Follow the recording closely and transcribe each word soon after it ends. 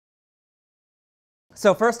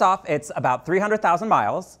So first off, it's about 300,000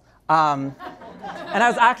 miles. And I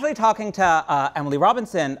was actually talking to Emily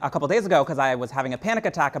Robinson a couple days ago because I was having a panic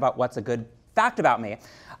attack about what's a good fact about me.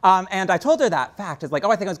 And I told her that fact. It's like,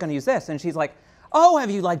 oh, I think I was going to use this. And she's like, oh, have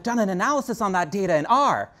you done an analysis on that data in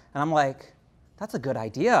R? And I'm like, that's a good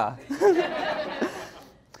idea.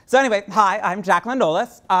 So anyway, hi, I'm Jacqueline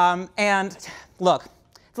Nolis. And look,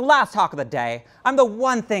 it's the last talk of the day. I'm the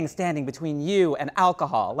one thing standing between you and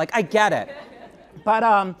alcohol. I get it. But,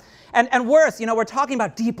 and worse, we're talking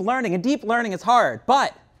about deep learning, and deep learning is hard.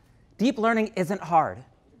 But deep learning isn't hard,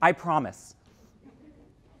 I promise.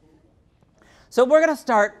 So we're going to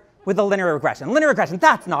start with a linear regression. Linear regression,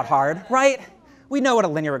 that's not hard, right? We know what a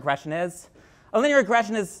linear regression is. A linear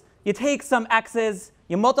regression is you take some x's,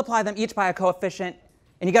 you multiply them each by a coefficient,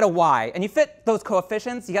 and you get a y. And you fit those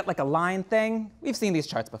coefficients, you get a line thing. We've seen these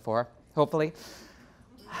charts before, hopefully.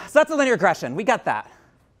 So that's a linear regression. We get that.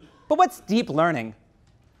 But what's deep learning?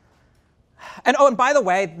 And oh, and by the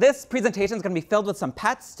way, this presentation is going to be filled with some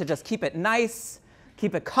pets to just keep it nice,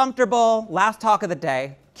 keep it comfortable. Last talk of the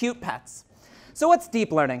day, cute pets. So what's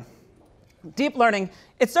deep learning? Deep learning,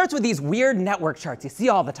 it starts with these weird network charts you see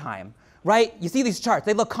all the time, right? You see these charts,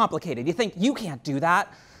 they look complicated. You think, you can't do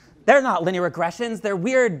that. They're not linear regressions, they're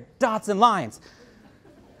weird dots and lines.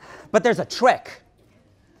 But there's a trick.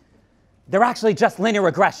 They're actually just linear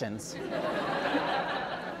regressions.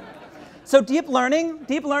 So deep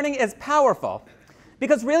learning is powerful.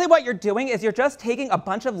 Because really what you're doing is you're just taking a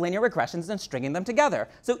bunch of linear regressions and stringing them together.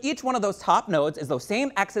 So each one of those top nodes is those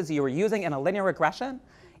same x's you were using in a linear regression.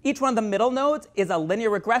 Each one of the middle nodes is a linear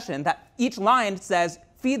regression that each line says,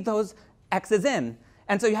 feed those x's in.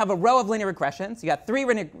 And so you have a row of linear regressions. You got 3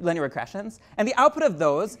 linear regressions. And the output of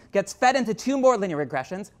those gets fed into 2 more linear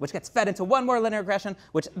regressions, which gets fed into 1 more linear regression,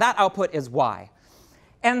 which that output is y.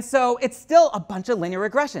 And so it's still a bunch of linear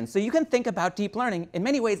regressions. So you can think about deep learning in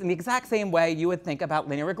many ways in the exact same way you would think about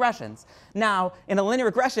linear regressions. Now, in a linear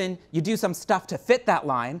regression, you do some stuff to fit that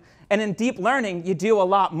line. And in deep learning, you do a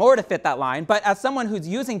lot more to fit that line. But as someone who's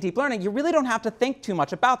using deep learning, you really don't have to think too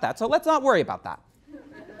much about that. So let's not worry about that.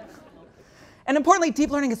 And importantly,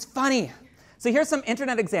 deep learning is funny. So here's some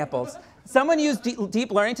internet examples. Someone used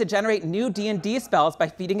deep learning to generate new D&D spells by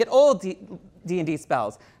feeding it old D&D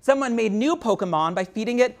spells. Someone made new Pokemon by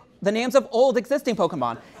feeding it the names of old existing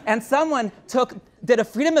Pokemon. And someone did a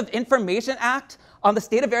Freedom of Information Act on the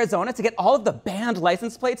state of Arizona to get all of the banned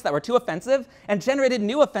license plates that were too offensive and generated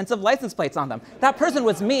new offensive license plates on them. That person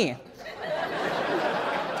was me.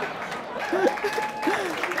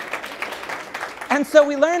 And so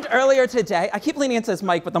we learned earlier today, I keep leaning into this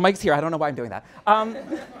mic, but the mic's here. I don't know why I'm doing that.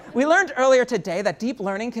 We learned earlier today that deep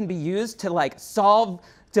learning can be used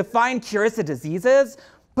to find cures to diseases,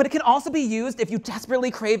 but it can also be used if you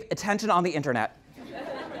desperately crave attention on the internet.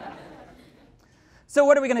 So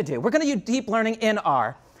what are we going to do? We're going to use deep learning in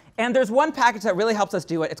R. And there's one package that really helps us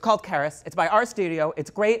do it. It's called Karis. It's by RStudio. It's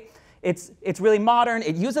great. It's really modern.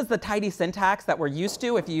 It uses the tidy syntax that we're used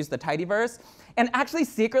to if you use the tidyverse. And actually,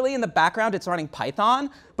 secretly in the background, it's running Python.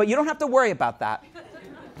 But you don't have to worry about that.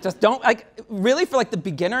 Just don't, really for the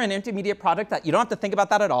beginner and intermediate project, that you don't have to think about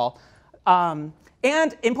that at all.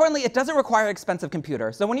 And importantly, it doesn't require an expensive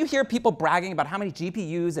computer. So when you hear people bragging about how many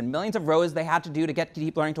GPUs and millions of rows they had to do to get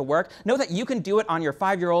deep learning to work, know that you can do it on your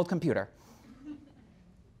 5-year-old computer.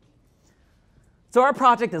 So our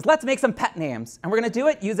project is let's make some pet names. And we're going to do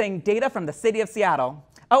it using data from the city of Seattle.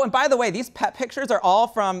 Oh, and by the way, these pet pictures are all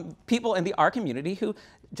from people in the R community who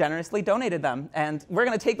generously donated them. And we're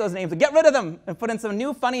going to take those names and get rid of them and put in some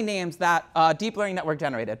new funny names that deep learning network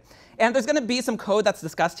generated. And there's going to be some code that's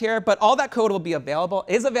discussed here, but all that code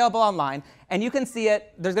is available online. And you can see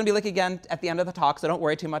it. There's going to be a link again at the end of the talk, so don't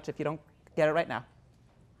worry too much if you don't get it right now.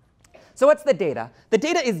 So what's the data? The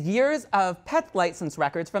data is years of pet license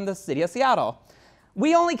records from the city of Seattle.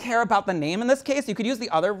 We only care about the name in this case. You could use the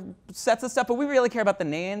other sets of stuff, but we really care about the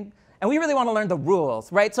name. And we really want to learn the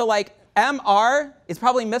rules, right? So MR is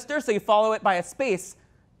probably Mr., so you follow it by a space,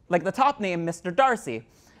 like the top name, Mr. Darcy.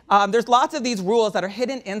 There's lots of these rules that are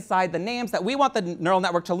hidden inside the names that we want the neural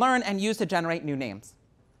network to learn and use to generate new names.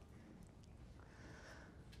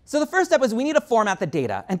 So the first step is we need to format the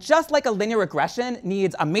data. And just like a linear regression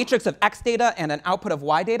needs a matrix of X data and an output of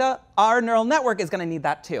Y data, our neural network is going to need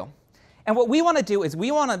that too. And what we want to do is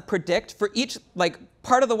we want to predict for each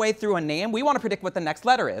part of the way through a name, we want to predict what the next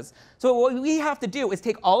letter is. So what we have to do is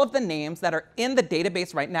take all of the names that are in the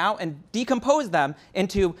database right now and decompose them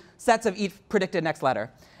into sets of each predicted next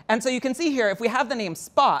letter. And so you can see here, if we have the name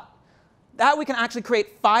Spot, that we can actually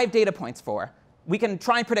create 5 data points for. We can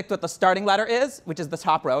try and predict what the starting letter is, which is the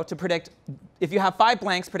top row, to predict, if you have 5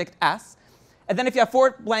 blanks, predict S. And then if you have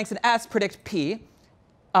 4 blanks in S, predict P.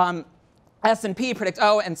 S and P predict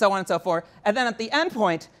O, and so on and so forth. And then at the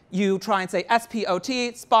endpoint, you try and say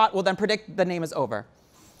SPOT, spot will then predict the name is over.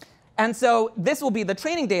 And so this will be the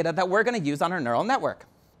training data that we're going to use on our neural network.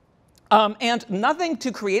 And nothing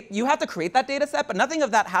to create, you have to create that data set, but nothing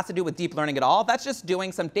of that has to do with deep learning at all. That's just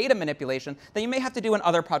doing some data manipulation that you may have to do in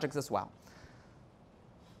other projects as well.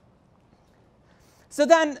 So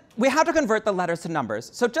then we have to convert the letters to numbers.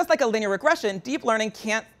 So just like a linear regression, deep learning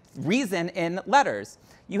can't reason in letters.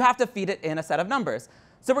 You have to feed it in a set of numbers.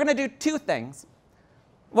 So we're going to do two things.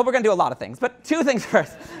 Well, we're going to do a lot of things, but two things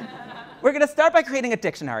first. We're going to start by creating a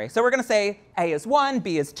dictionary. So we're going to say A is 1,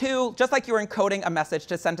 B is 2, just like you were encoding a message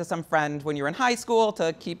to send to some friend when you were in high school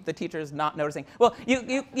to keep the teachers not noticing. Well,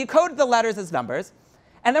 you code the letters as numbers.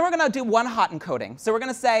 And then we're going to do one hot encoding. So we're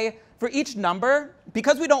going to say for each number,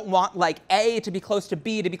 because we don't want like A to be close to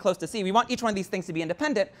B to be close to C, we want each one of these things to be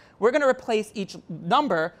independent, we're going to replace each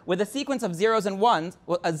number with a sequence of zeros and ones,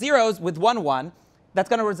 zeros with 1, 1, that's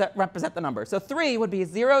going to represent the number. So 3 would be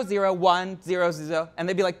 0, 0, 1, 0, 0, and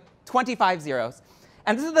they'd be like 25 zeros.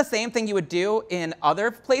 And this is the same thing you would do in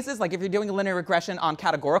other places. Like if you're doing a linear regression on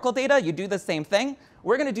categorical data, you do the same thing.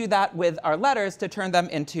 We're going to do that with our letters to turn them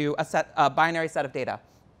into a binary set of data.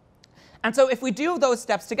 And so if we do those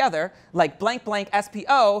steps together, like blank blank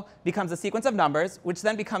SPO becomes a sequence of numbers, which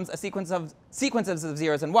then becomes a sequences of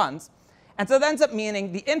zeros and ones. And so that ends up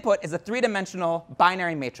meaning the input is a 3-dimensional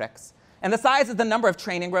binary matrix. And the size is the number of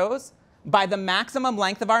training rows by the maximum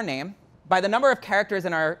length of our name, by the number of characters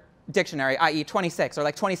in our dictionary, i.e. 26, or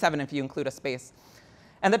like 27 if you include a space.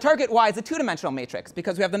 And the target Y is a 2-dimensional matrix,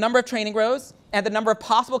 because we have the number of training rows and the number of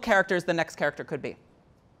possible characters the next character could be.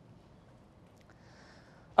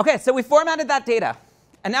 OK, so we formatted that data.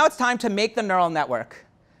 And now it's time to make the neural network.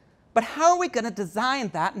 But how are we going to design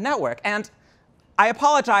that network? And I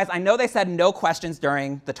apologize. I know they said no questions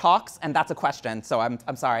during the talks, and that's a question, so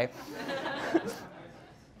I'm sorry.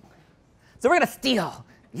 So we're going to steal.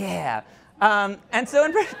 Yeah. And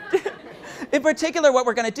so in particular, what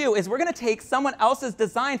we're going to do is we're going to take someone else's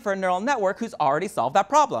design for a neural network who's already solved that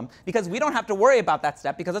problem. Because we don't have to worry about that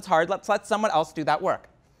step, because it's hard. Let's let someone else do that work.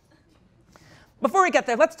 Before we get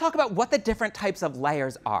there, let's talk about what the different types of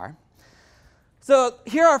layers are. So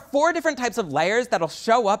here are 4 different types of layers that'll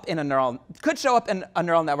show up in a could show up in a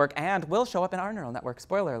neural network and will show up in our neural network.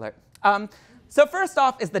 Spoiler alert. So first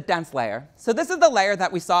off is the dense layer. So this is the layer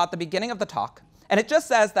that we saw at the beginning of the talk. And it just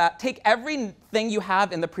says that take everything you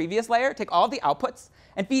have in the previous layer, take all the outputs,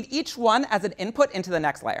 and feed each one as an input into the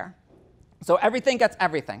next layer. So everything gets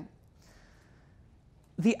everything.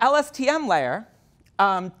 The LSTM layer,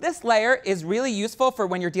 this layer is really useful for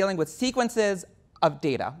when you're dealing with sequences of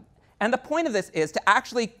data. And the point of this is to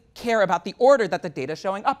actually care about the order that the data is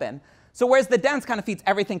showing up in. So whereas the dense kind of feeds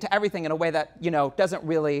everything to everything in a way that doesn't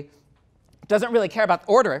really care about the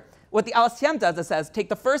order, what the LSTM does is says take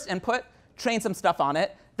the first input, train some stuff on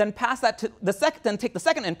it, then pass that to the then take the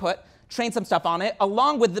second input, train some stuff on it,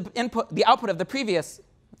 along with the output of the previous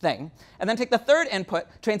thing, and then take the third input,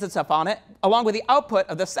 train some stuff on it, along with the output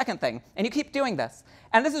of the second thing. And you keep doing this.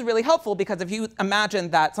 And this is really helpful because if you imagine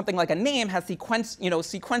that something like a name has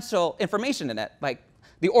sequential information in it, like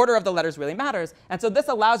the order of the letters really matters. And so this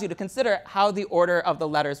allows you to consider how the order of the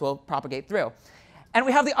letters will propagate through. And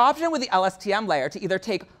we have the option with the LSTM layer to either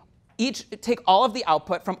take all of the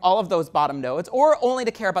output from all of those bottom nodes, or only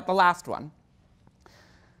to care about the last one.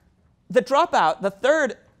 The dropout,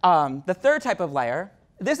 the third type of layer,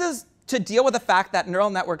 this is to deal with the fact that neural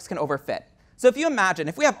networks can overfit. So if you imagine,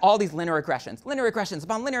 if we have all these linear regressions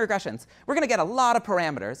upon linear regressions, we're going to get a lot of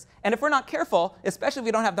parameters. And if we're not careful, especially if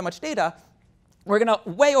we don't have that much data, we're going to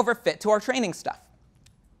way overfit to our training stuff.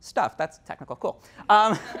 That's technical, cool.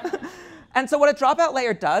 And so what a dropout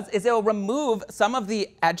layer does is it will remove some of the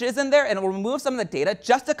edges in there, and it will remove some of the data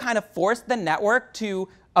just to kind of force the network to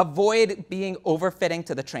avoid being overfitting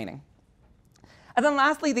to the training. And then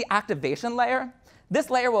lastly, the activation layer. This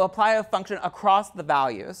layer will apply a function across the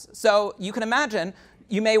values. So you can imagine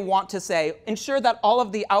you may want to say, ensure that all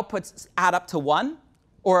of the outputs add up to 1,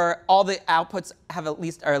 or all the outputs have at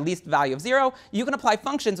least value of 0. You can apply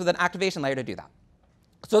functions with an activation layer to do that.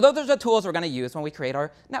 So those are the tools we're going to use when we create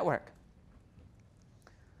our network.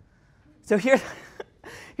 So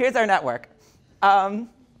here's our network. So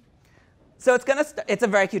it's a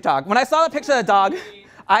very cute dog. When I saw the picture of the dog,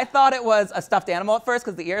 I thought it was a stuffed animal at first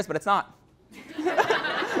because of the ears, but it's not.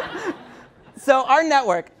 So our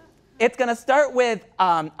network, it's going to start with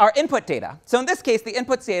our input data. So in this case, the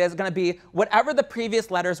input data is going to be whatever the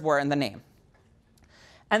previous letters were in the name.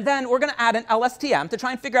 And then we're going to add an LSTM to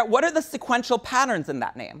try and figure out what are the sequential patterns in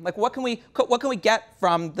that name. Like what can we get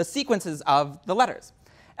from the sequences of the letters?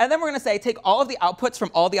 And then we're going to say, take all of the outputs from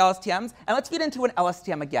all the LSTMs, and let's feed into an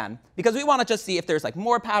LSTM again, because we want to just see if there's like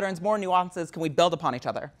more patterns, more nuances, can we build upon each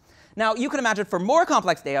other. Now, you can imagine for more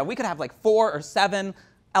complex data, we could have like 4 or 7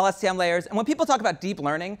 LSTM layers. And when people talk about deep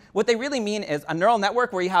learning, what they really mean is a neural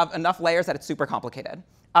network where you have enough layers that it's super complicated.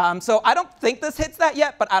 So I don't think this hits that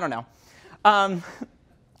yet, but I don't know.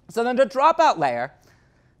 So then the dropout layer,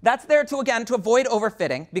 that's there to, again, to avoid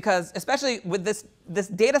overfitting, because especially with this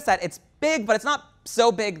data set, it's big, but it's not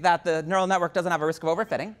so big that the neural network doesn't have a risk of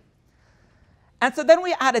overfitting. And so then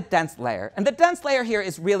we add a dense layer. And the dense layer here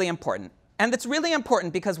is really important. And it's really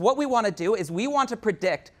important because what we want to do is we want to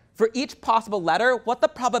predict for each possible letter what the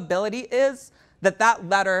probability is that that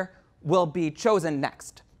letter will be chosen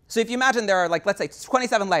next. So if you imagine there are, like, let's say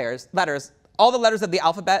 27 letters, all the letters of the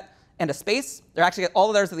alphabet and a space. They're actually all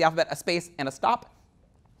the letters of the alphabet, a space, and a stop.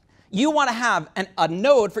 You want to have a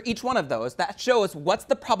node for each one of those that shows what's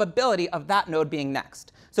the probability of that node being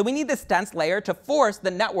next. So we need this dense layer to force the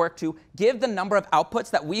network to give the number of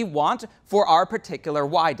outputs that we want for our particular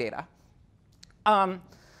Y data. And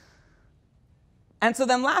so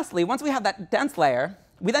then lastly, once we have that dense layer,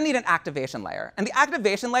 we then need an activation layer. And the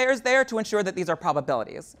activation layer is there to ensure that these are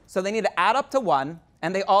probabilities. So they need to add up to 1,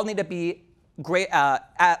 and they all need to be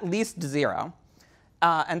at least 0.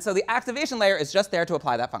 And so the activation layer is just there to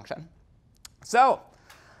apply that function. So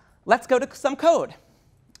let's go to some code.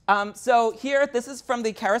 So here, this is from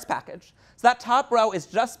the Keras package. So that top row is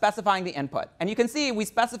just specifying the input. And you can see we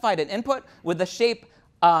specified an input with the shape.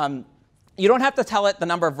 You don't have to tell it the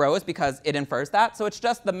number of rows because it infers that. So it's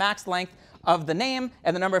just the max length of the name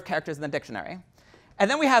and the number of characters in the dictionary. And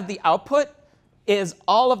then we have the output is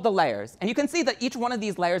all of the layers. And you can see that each one of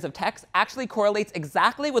these layers of text actually correlates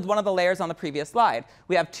exactly with one of the layers on the previous slide.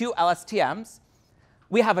 We have 2 LSTMs.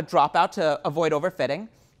 We have a dropout to avoid overfitting.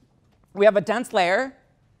 We have a dense layer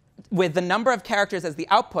with the number of characters as the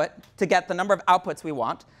output to get the number of outputs we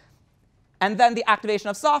want. And then the activation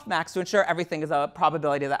of softmax to ensure everything is a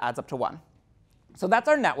probability that adds up to 1. So that's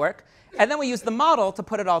our network. And then we use the model to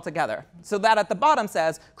put it all together. So that at the bottom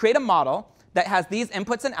says, create a model that has these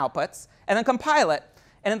inputs and outputs, and then compile it.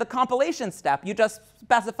 And in the compilation step, you just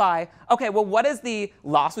specify, OK, well, what is the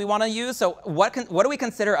loss we want to use? So what do we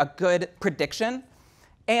consider a good prediction?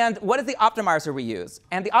 And what is the optimizer we use?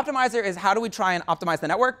 And the optimizer is how do we try and optimize the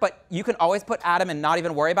network? But you can always put Atom and not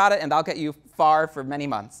even worry about it, and that'll get you far for many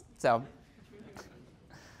months. So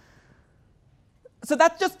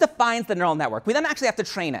that just defines the neural network. We then actually have to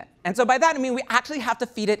train it. And so by that, I mean we actually have to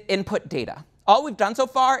feed it input data. All we've done so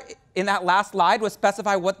far in that last slide was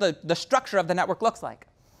specify what the structure of the network looks like.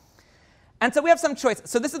 And so we have some choices.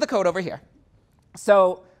 So this is the code over here.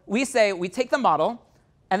 So we say we take the model,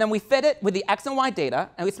 and then we fit it with the x and y data,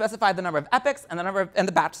 and we specify the number of epochs and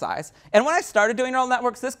the batch size. And when I started doing neural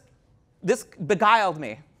networks, this beguiled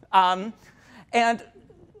me. And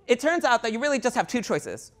it turns out that you really just have 2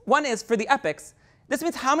 choices. One is for the epochs. This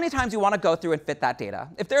means how many times you want to go through and fit that data.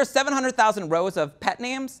 If there are 700,000 rows of pet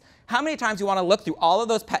names, how many times you want to look through all of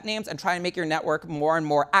those pet names and try and make your network more and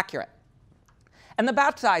more accurate. And the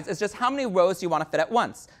batch size is just how many rows do you want to fit at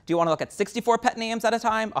once. Do you want to look at 64 pet names at a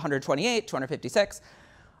time, 128, 256?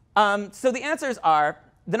 So the answers are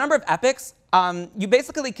the number of epochs. You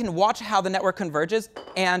basically can watch how the network converges.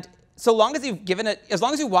 And so long as you've given it, as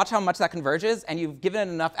long as you watch how much that converges and you've given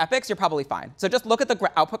it enough epochs, you're probably fine. So just look at the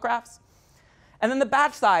output graphs. And then the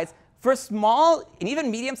batch size, for small and even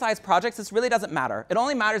medium-sized projects, this really doesn't matter. It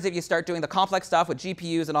only matters if you start doing the complex stuff with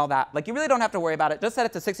GPUs and all that. Like, you really don't have to worry about it. Just set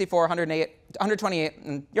it to 64, 108, 128,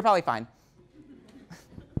 and you're probably fine.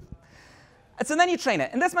 And so then you train it.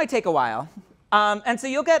 And this might take a while. And so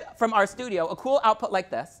you'll get, from RStudio, a cool output like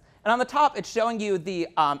this. And on the top, it's showing you the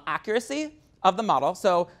accuracy of the model.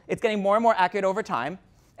 So it's getting more and more accurate over time.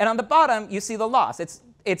 And on the bottom, you see the loss.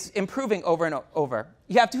 It's improving over and over.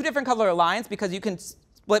 You have 2 different color lines because you can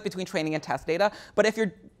split between training and test data. But if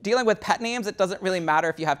you're dealing with pet names, it doesn't really matter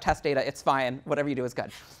if you have test data. It's fine. Whatever you do is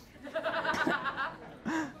good.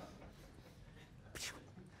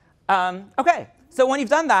 OK, so when you've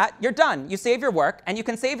done that, you're done. You save your work, and you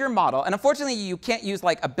can save your model. And unfortunately, you can't use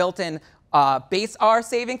like a built-in base R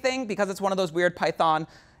saving thing because it's one of those weird Python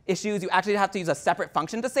issues. You actually have to use a separate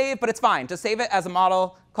function to save, but it's fine. Just save it as a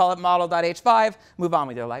model, call it model.h5, move on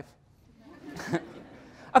with your life.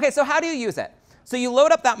 OK, so how do you use it? So you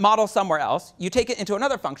load up that model somewhere else, you take it into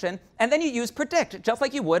another function, and then you use predict, just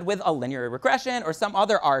like you would with a linear regression or some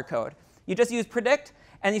other R code. You just use predict,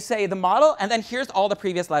 and you say the model, and then here's all the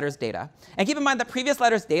previous letters data. And keep in mind that previous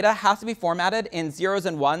letters data has to be formatted in 0s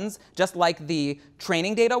and 1s, just like the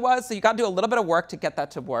training data was. So you got to do a little bit of work to get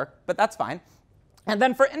that to work, but that's fine. And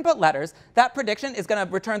then for input letters, that prediction is going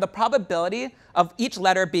to return the probability of each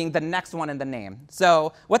letter being the next one in the name.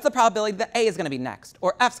 So what's the probability that A is going to be next,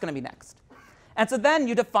 or F is going to be next? And so then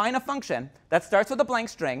you define a function that starts with a blank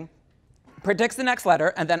string, predicts the next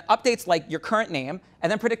letter, and then updates like your current name,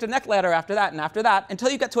 and then predict the next letter after that, and after that, until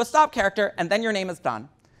you get to a stop character, and then your name is done.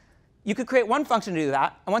 You could create one function to do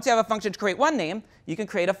that, and once you have a function to create one name, you can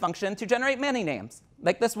create a function to generate many names,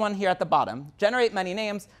 like this one here at the bottom. Generate many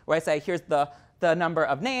names, where I say, here's the number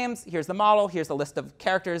of names, here's the model, here's the list of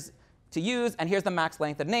characters to use, and here's the max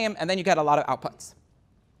length of name, and then you get a lot of outputs.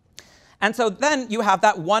 And so then you have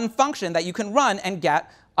that one function that you can run and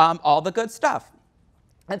get all the good stuff.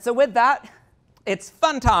 And so with that, it's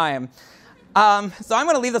fun time. So I'm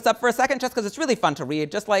going to leave this up for a second just because it's really fun to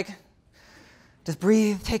read. Just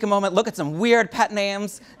breathe, take a moment, look at some weird pet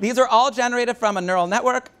names. These are all generated from a neural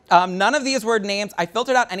network. None of these were names. I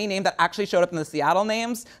filtered out any name that actually showed up in the Seattle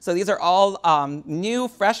names. So these are all new,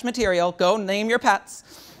 fresh material. Go name your pets.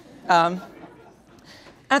 And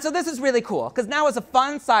so this is really cool, because now as a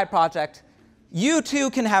fun side project, you too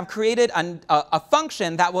can have created a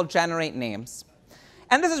function that will generate names.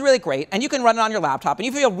 And this is really great. And you can run it on your laptop. And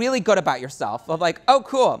you feel really good about yourself, of like, oh,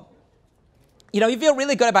 cool. You feel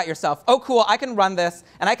really good about yourself. Oh, cool, I can run this,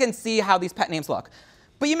 and I can see how these pet names look.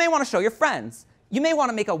 But you may want to show your friends. You may want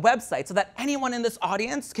to make a website so that anyone in this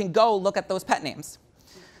audience can go look at those pet names.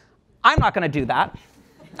 I'm not going to do that.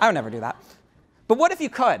 I would never do that. But what if you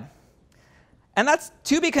could? And that's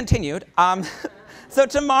to be continued. So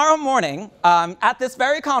tomorrow morning, at this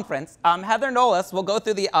very conference, Heather Nolis will go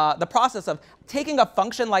through the process of taking a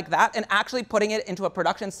function like that and actually putting it into a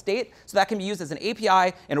production state so that can be used as an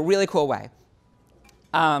API in a really cool way.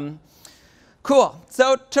 Cool.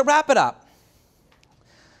 So to wrap it up,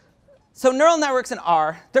 so neural networks in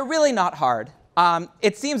R, they're really not hard.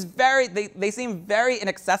 They seem very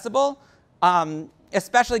inaccessible,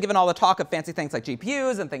 especially given all the talk of fancy things like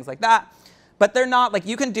GPUs and things like that. But they're not, like,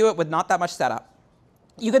 you can do it with not that much setup.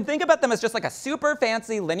 You can think about them as just like a super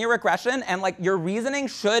fancy linear regression, and like your reasoning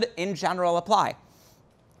should, in general, apply.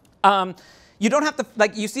 You don't have to,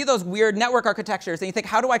 like, you see those weird network architectures, and you think,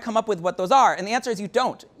 how do I come up with what those are? And the answer is you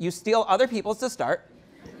don't. You steal other people's to start.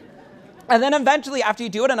 And then eventually, after you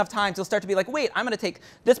do it enough times, you'll start to be like, wait, I'm going to take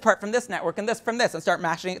this part from this network and this from this, and start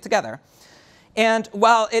mashing it together. And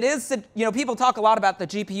while it is, people talk a lot about the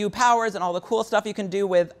GPU powers and all the cool stuff you can do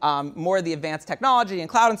with more of the advanced technology and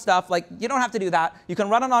cloud and stuff, like, you don't have to do that. You can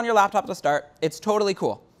run it on your laptop to start. It's totally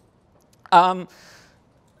cool.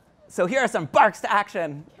 So here are some barks to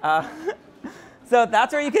action. So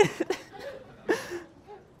that's where you can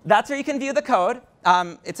view the code.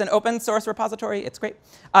 It's an open source repository. It's great.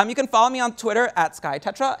 You can follow me on Twitter at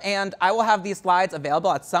SkyTetra, and I will have these slides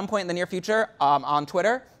available at some point in the near future on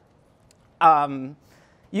Twitter.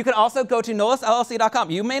 You can also go to nolisllc.com.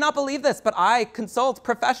 You may not believe this, but I consult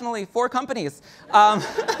professionally for companies.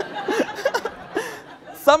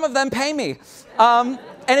 Some of them pay me. And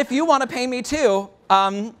if you want to pay me too,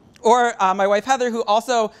 or my wife Heather, who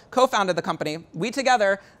also co-founded the company, we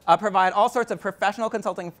together provide all sorts of professional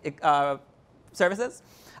consulting services.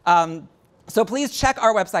 So please check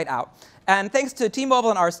our website out. And thanks to T-Mobile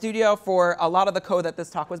and RStudio for a lot of the code that this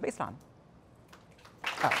talk was based on.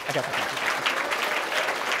 Oh, I guess I can.